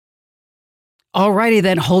Alrighty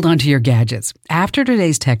then, hold on to your gadgets. After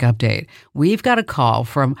today's tech update, we've got a call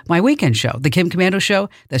from my weekend show, The Kim Commando Show,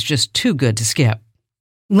 that's just too good to skip.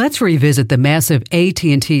 Let's revisit the massive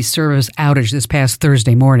AT&T service outage this past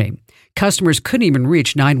Thursday morning. Customers couldn't even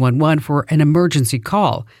reach 911 for an emergency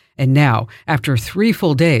call. And now, after 3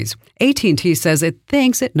 full days, AT&T says it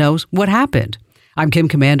thinks it knows what happened. I'm Kim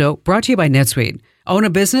Commando, brought to you by NetSuite. Own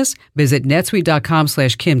a business? Visit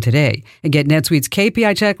netsuite.com/Kim today and get NetSuite's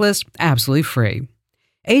KPI checklist absolutely free.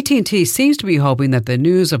 AT&T seems to be hoping that the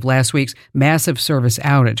news of last week's massive service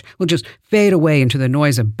outage will just fade away into the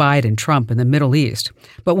noise of Biden, Trump, and the Middle East.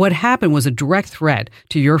 But what happened was a direct threat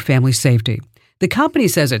to your family's safety. The company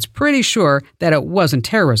says it's pretty sure that it wasn't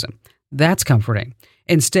terrorism. That's comforting.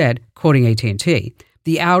 Instead, quoting AT&T,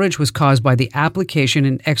 the outage was caused by the application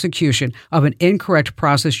and execution of an incorrect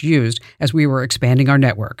process used as we were expanding our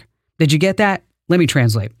network. Did you get that? Let me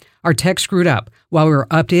translate. Our tech screwed up while we were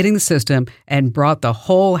updating the system and brought the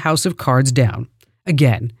whole house of cards down.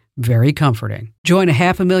 Again, very comforting. Join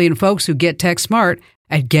 500,000 folks who get tech smart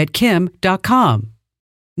at getkim.com.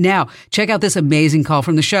 Now, check out this amazing call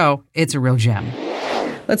from the show. It's a real gem.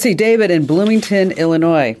 Let's see, David in Bloomington,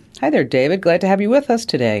 Illinois. Hi there, David. Glad to have you with us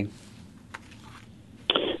today.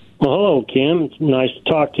 Well, hello, Kim. It's nice to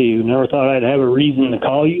talk to you. Never thought I'd have a reason to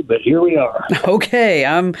call you, but here we are. Okay,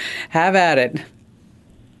 have at it.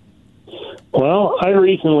 Well, I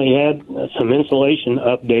recently had some insulation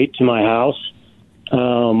update to my house.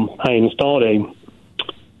 I installed a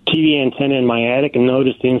TV antenna in my attic and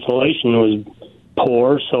noticed the insulation was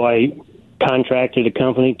poor, so I contracted a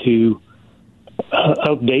company to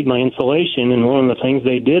update my insulation, and one of the things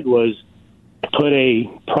they did was put a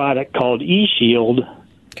product called E-Shield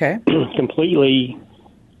completely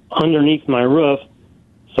underneath my roof,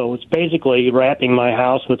 so it's basically wrapping my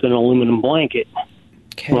house with an aluminum blanket.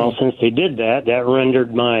 Okay. Well, since they did that, that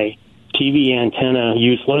rendered my TV antenna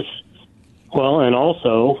useless. Well, and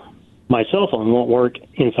also my cell phone won't work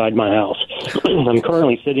inside my house. I'm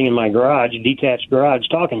currently sitting in my garage, detached garage,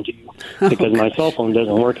 talking to you because my cell phone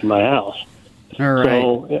doesn't work in my house. All right.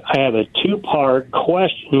 So I have a 2-part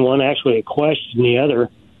question, one actually a question, the other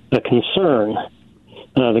a concern.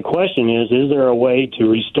 The question is there a way to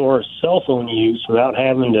restore cell phone use without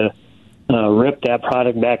having to rip that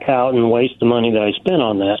product back out and waste the money that I spent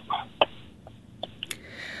on that?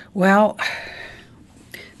 Well,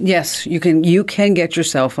 yes, you can get your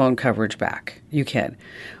cell phone coverage back. You can.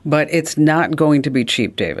 But it's not going to be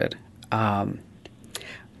cheap, David.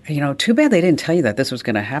 Too bad they didn't tell you that this was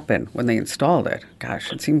going to happen when they installed it.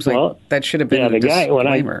 Gosh, it seems like that should have been a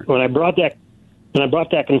disclaimer. When I brought that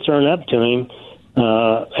concern up to him,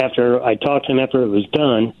 after I talked to him after it was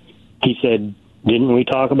done, he said, "Didn't we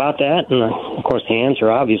talk about that?" And of course, the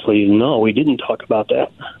answer obviously is no, we didn't talk about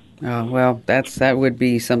that. Well, that would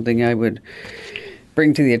be something I would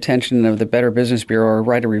bring to the attention of the Better Business Bureau or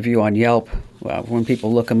write a review on Yelp when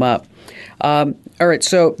people look them up. All right,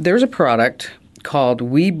 so there's a product called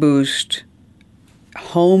WeBoost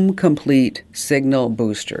Home Complete Signal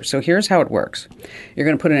Booster. So here's how it works. You're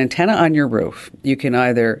going to put an antenna on your roof. You can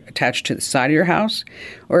either attach to the side of your house,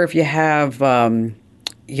 or if you have,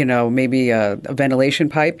 maybe a ventilation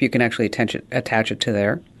pipe, you can actually attach it to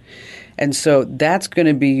there. And so that's going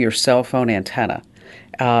to be your cell phone antenna.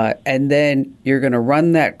 And then you're going to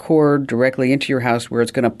run that cord directly into your house where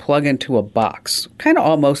it's going to plug into a box, kind of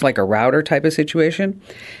almost like a router type of situation.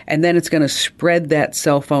 And then it's going to spread that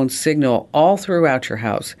cell phone signal all throughout your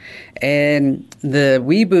house. And the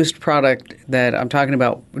WeBoost product that I'm talking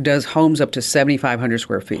about does homes up to 7,500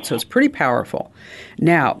 square feet. So it's pretty powerful.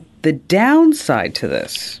 Now, the downside to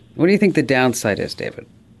this, what do you think the downside is, David?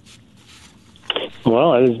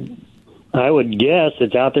 Well, I would guess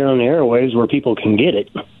it's out there on the airwaves where people can get it.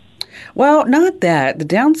 Well, not that. The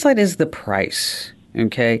downside is the price,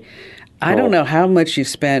 okay? I don't know how much you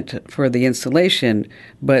spent for the installation,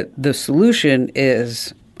 but the solution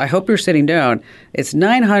is, I hope you're sitting down, it's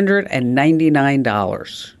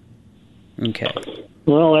 $999. Okay.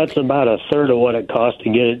 Well, that's about a third of what it costs to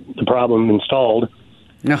get the problem installed.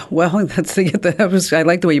 No, well, that's to get I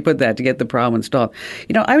like the way you put that, to get the problem installed.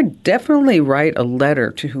 I would definitely write a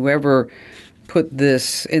letter to whoever put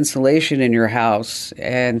this insulation in your house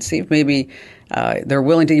and see if maybe they're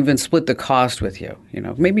willing to even split the cost with you.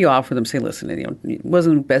 Maybe you offer them, say, listen, it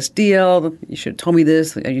wasn't the best deal. You should have told me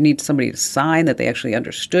this. You need somebody to sign that they actually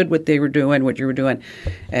understood what you were doing.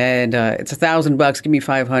 And it's $1,000. Give me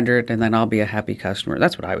 $500, and then I'll be a happy customer.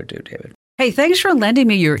 That's what I would do, David. Hey, thanks for lending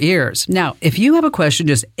me your ears. Now, if you have a question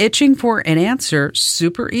just itching for an answer,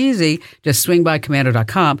 super easy. Just swing by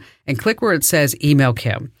commando.com and click where it says Email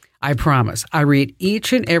Kim. I promise I read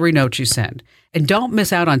each and every note you send. And don't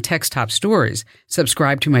miss out on tech's top stories.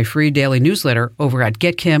 Subscribe to my free daily newsletter over at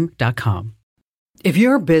getkim.com. If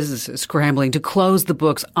your business is scrambling to close the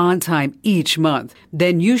books on time each month,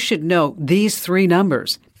 then you should know these three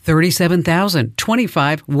numbers. 37,000,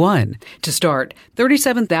 25, 1. To start,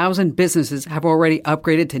 37,000 businesses have already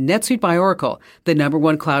upgraded to NetSuite by Oracle, the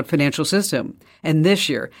 #1 cloud financial system. And this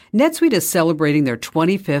year, NetSuite is celebrating their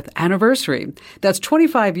 25th anniversary. That's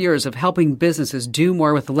 25 years of helping businesses do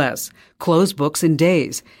more with less, close books in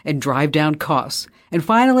days, and drive down costs. And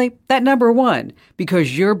finally, that #1,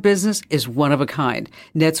 because your business is one of a kind.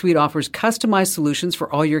 NetSuite offers customized solutions for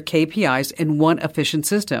all your KPIs in one efficient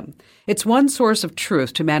system. It's one source of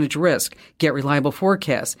truth to manage risk, get reliable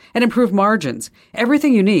forecasts, and improve margins.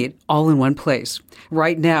 Everything you need, all in one place.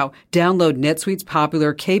 Right now, download NetSuite's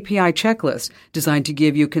popular KPI checklist, designed to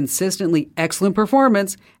give you consistently excellent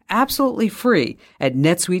performance, absolutely free at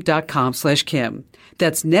netsuite.com/Kim.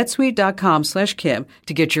 That's netsuite.com/Kim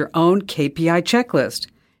to get your own KPI checklist.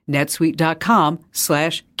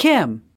 netsuite.com/Kim.